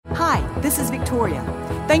this is Victoria.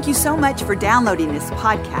 Thank you so much for downloading this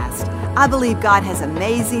podcast. I believe God has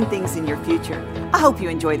amazing things in your future. I hope you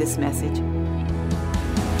enjoy this message.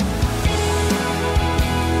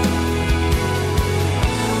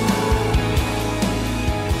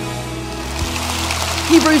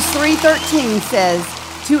 Hebrews 3:13 says,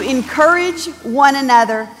 to encourage one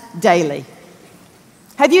another daily.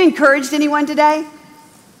 Have you encouraged anyone today?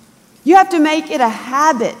 You have to make it a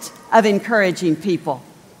habit of encouraging people.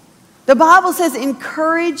 The Bible says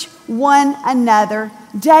encourage one another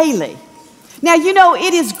daily. Now, you know,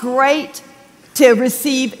 it is great to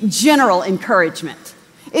receive general encouragement.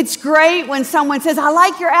 It's great when someone says, I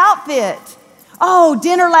like your outfit. Oh,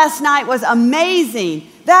 dinner last night was amazing.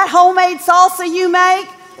 That homemade salsa you make,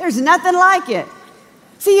 there's nothing like it.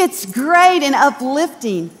 See, it's great and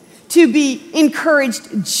uplifting to be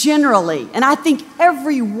encouraged generally. And I think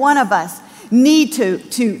every one of us need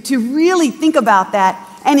to really think about that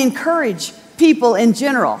and encourage people in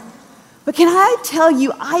general. But can I tell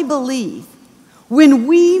you, I believe when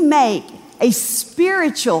we make a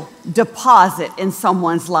spiritual deposit in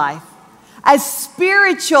someone's life, a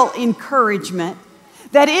spiritual encouragement,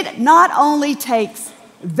 that it not only takes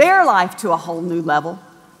their life to a whole new level,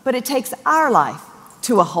 but it takes our life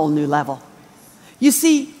to a whole new level. You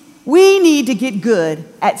see, we need to get good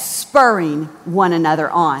at spurring one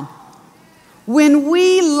another on. When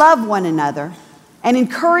we love one another and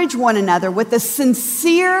encourage one another with the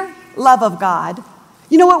sincere love of God,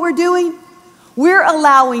 you know what we're doing? We're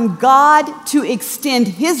allowing God to extend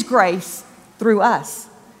His grace through us.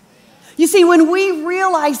 You see, when we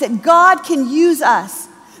realize that God can use us,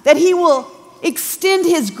 that He will extend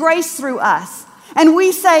His grace through us, and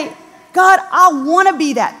we say, God, I want to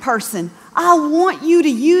be that person. I want you to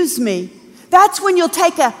use me. That's when you'll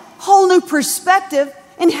take a whole new perspective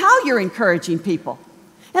in how you're encouraging people.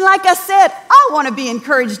 And like I said, I want to be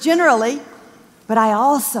encouraged generally, but I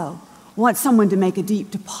also want someone to make a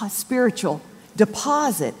deep spiritual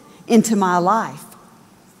deposit into my life.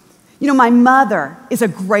 You know, my mother is a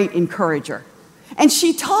great encourager, and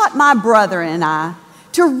she taught my brother and I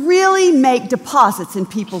to really make deposits in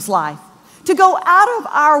people's life, to go out of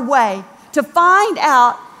our way to find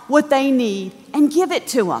out what they need and give it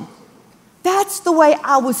to them. That's the way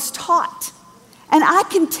I was taught. And I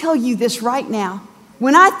can tell you this right now.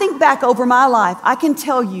 When I think back over my life, I can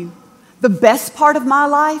tell you the best part of my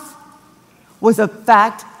life was the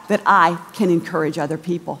fact that I can encourage other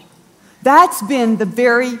people. That's been the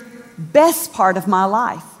very best part of my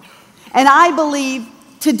life. And I believe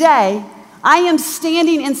today I am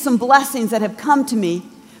standing in some blessings that have come to me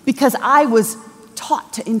because I was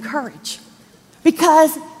taught to encourage.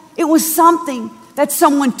 Because it was something that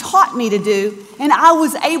someone taught me to do, and I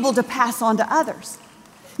was able to pass on to others.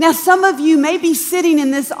 Now, some of you may be sitting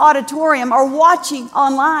in this auditorium or watching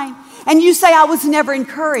online, and you say, I was never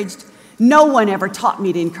encouraged. No one ever taught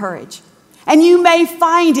me to encourage. And you may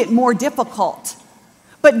find it more difficult.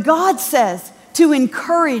 But God says to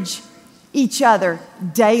encourage each other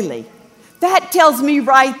daily. That tells me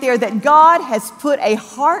right there that God has put a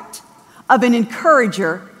heart of an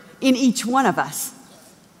encourager in each one of us.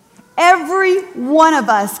 Every one of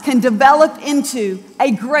us can develop into a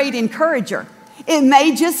great encourager. It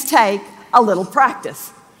may just take a little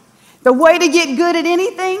practice. The way to get good at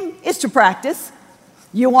anything is to practice.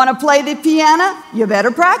 You want to play the piano? You better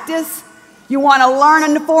practice. You want to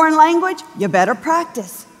learn a foreign language? You better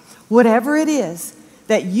practice. Whatever it is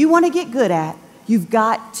that you want to get good at, you've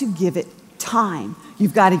got to give it time.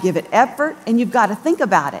 You've got to give it effort, and you've got to think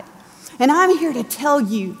about it. And I'm here to tell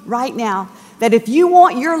you right now that if you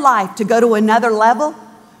want your life to go to another level,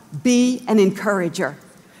 be an encourager.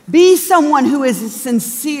 Be someone who is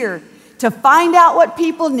sincere to find out what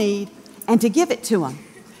people need and to give it to them,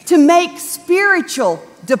 to make spiritual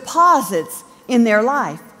deposits in their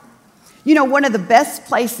life. You know, one of the best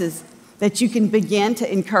places that you can begin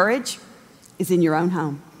to encourage is in your own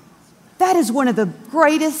home. That is one of the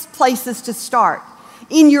greatest places to start,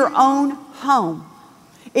 in your own home.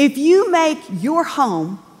 If you make your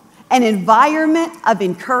home an environment of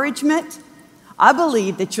encouragement, I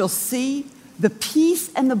believe that you'll see the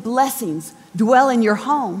peace and the blessings dwell in your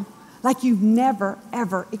home like you've never,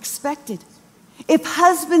 ever expected. If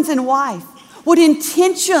husbands and wife would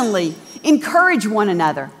intentionally encourage one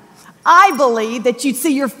another, I believe that you'd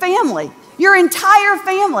see your family, your entire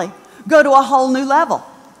family, go to a whole new level.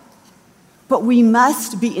 But we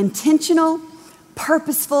must be intentional,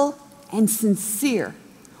 purposeful, and sincere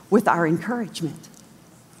with our encouragement.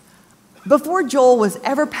 Before Joel was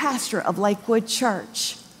ever pastor of Lakewood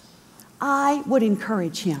Church, I would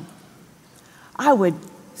encourage him. I would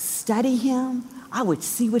study him. I would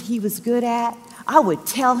see what he was good at. I would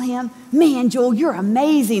tell him, man, Joel, you're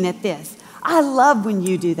amazing at this. I love when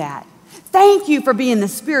you do that. Thank you for being the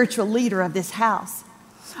spiritual leader of this house.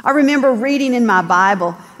 I remember reading in my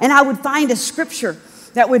Bible, and I would find a scripture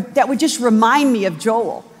that would just remind me of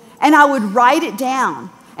Joel. And I would write it down,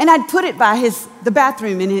 and I'd put it by the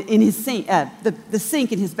bathroom in his sink, the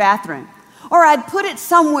sink in his bathroom. Or I'd put it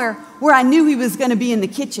somewhere where I knew he was going to be in the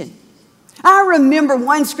kitchen. I remember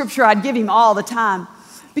one scripture I'd give him all the time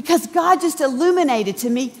because God just illuminated to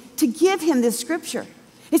me to give him this scripture.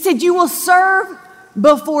 It said, you will serve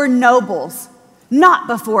before nobles, not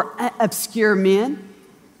before obscure men.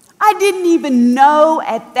 I didn't even know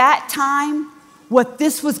at that time what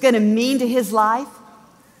this was going to mean to his life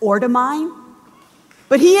or to mine.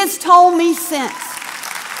 But he has told me since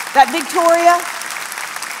that, Victoria,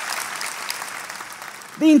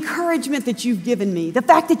 the encouragement that you've given me, the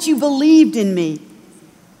fact that you believed in me,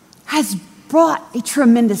 has brought a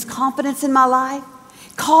tremendous confidence in my life,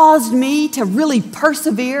 caused me to really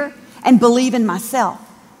persevere and believe in myself.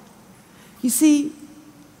 You see,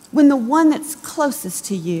 when the one that's closest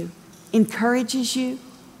to you encourages you,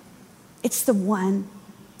 it's the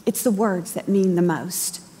words that mean the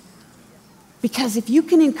most. Because if you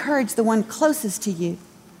can encourage the one closest to you,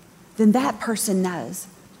 then that person knows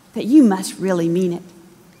that you must really mean it.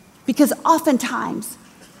 Because oftentimes,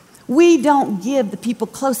 we don't give the people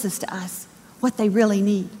closest to us what they really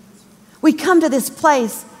need. We come to this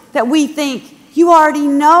place that we think, you already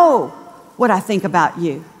know what I think about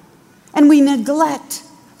you. And we neglect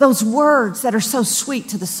those words that are so sweet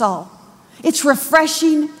to the soul. It's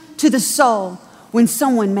refreshing to the soul when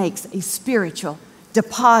someone makes a spiritual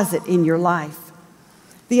deposit in your life.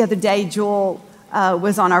 The other day, Joel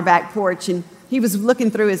was on our back porch, and he was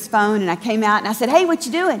looking through his phone, and I came out, and I said, hey, what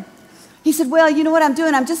you doing? He said, well, you know what I'm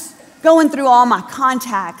doing? I'm just going through all my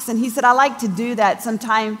contacts. And he said, I like to do that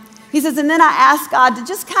sometime. He says, and then I asked God to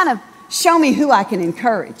just kind of show me who I can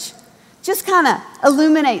encourage. Just kind of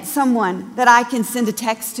illuminate someone that I can send a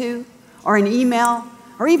text to or an email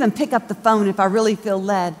or even pick up the phone if I really feel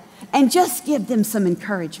led and just give them some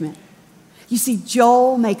encouragement. You see,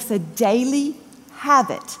 Joel makes a daily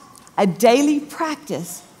habit, a daily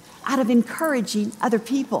practice out of encouraging other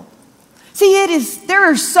people. See, there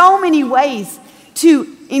are so many ways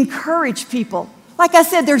to encourage people. Like I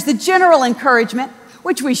said, there's the general encouragement,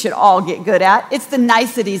 which we should all get good at. It's the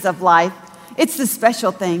niceties of life. It's the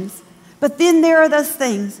special things. But then there are those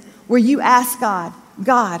things where you ask God,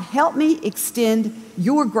 God, help me extend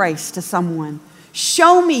your grace to someone.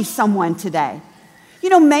 Show me someone today. You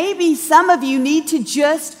know, maybe some of you need to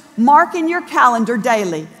just mark in your calendar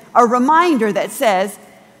daily a reminder that says,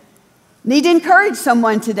 need to encourage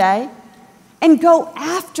someone today. And go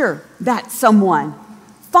after that someone.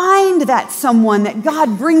 Find that someone that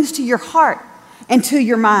God brings to your heart and to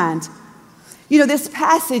your mind. You know, this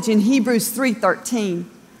passage in Hebrews 3:13,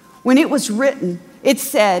 when it was written, it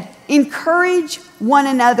said, encourage one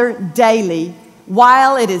another daily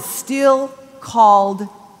while it is still called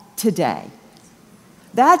today.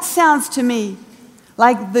 That sounds to me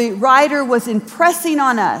like the writer was impressing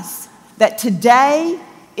on us that today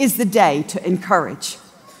is the day to encourage.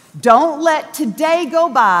 Don't let today go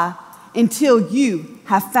by until you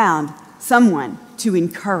have found someone to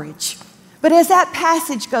encourage. But as that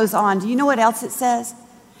passage goes on, do you know what else it says?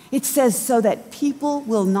 It says, so that people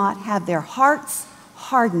will not have their hearts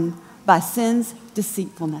hardened by sin's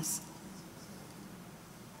deceitfulness.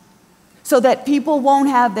 So that people won't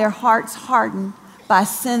have their hearts hardened by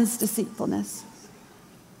sin's deceitfulness.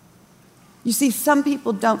 You see, some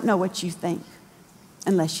people don't know what you think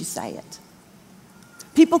unless you say it.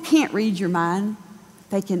 People can't read your mind.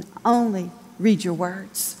 They can only read your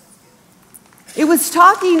words. It was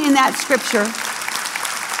talking in that scripture.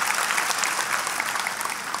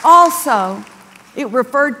 Also, it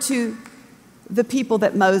referred to the people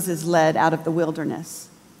that Moses led out of the wilderness.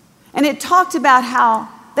 And it talked about how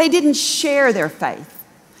they didn't share their faith.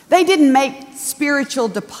 They didn't make spiritual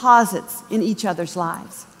deposits in each other's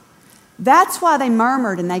lives. That's why they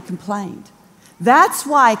murmured and they complained. That's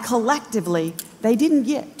why collectively they didn't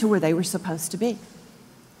get to where they were supposed to be.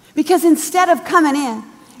 Because instead of coming in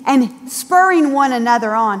and spurring one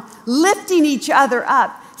another on, lifting each other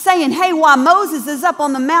up, saying, hey, while Moses is up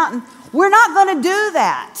on the mountain, we're not going to do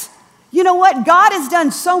that. You know what? God has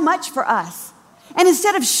done so much for us. And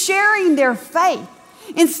instead of sharing their faith,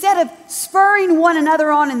 instead of spurring one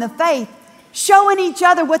another on in the faith, showing each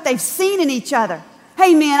other what they've seen in each other.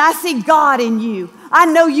 Hey, man, I see God in you. I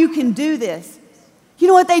know you can do this. You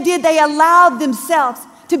know what they did? They allowed themselves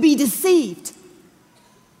to be deceived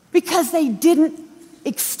because they didn't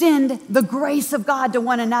extend the grace of God to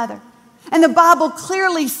one another. And the Bible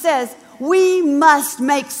clearly says, we must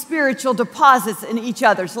make spiritual deposits in each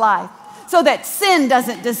other's life so that sin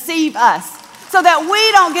doesn't deceive us, so that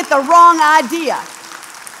we don't get the wrong idea.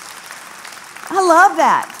 I love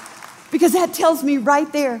that because that tells me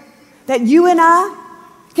right there that you and I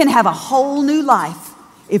can have a whole new life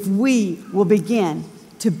if we will begin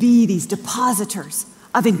to be these depositors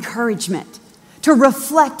of encouragement, to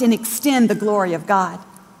reflect and extend the glory of God.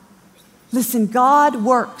 Listen, God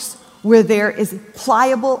works where there is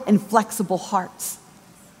pliable and flexible hearts.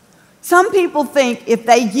 Some people think if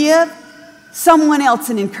they give someone else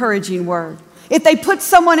an encouraging word, if they put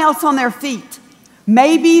someone else on their feet,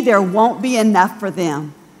 maybe there won't be enough for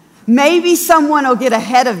them. Maybe someone will get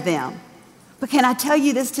ahead of them. But can I tell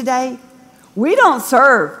you this today? We don't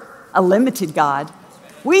serve a limited God.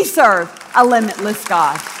 We serve a limitless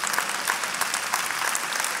God.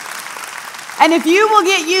 And if you will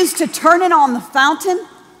get used to turning on the fountain,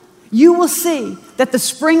 you will see that the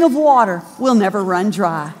spring of water will never run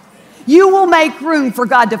dry. You will make room for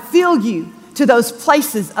God to fill you to those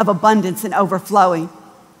places of abundance and overflowing.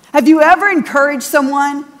 Have you ever encouraged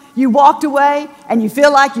someone? You walked away and you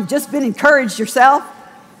feel like you've just been encouraged yourself?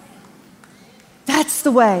 That's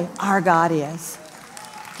the way our God is.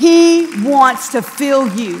 He wants to fill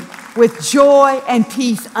you with joy and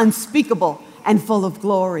peace unspeakable and full of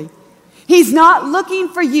glory. He's not looking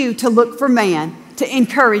for you to look for man to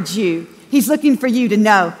encourage you. He's looking for you to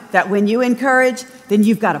know that when you encourage, then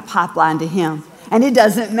you've got a pipeline to him. And it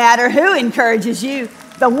doesn't matter who encourages you.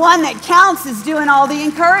 The one that counts is doing all the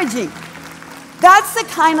encouraging. That's the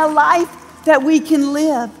kind of life that we can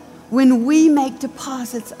live when we make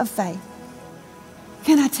deposits of faith.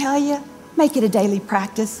 Can I tell you? Make it a daily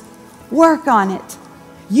practice. Work on it.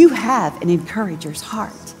 You have an encourager's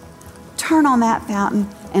heart. Turn on that fountain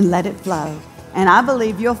and let it flow. And I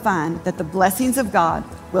believe you'll find that the blessings of God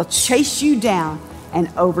will chase you down and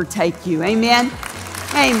overtake you. Amen?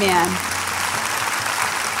 Amen.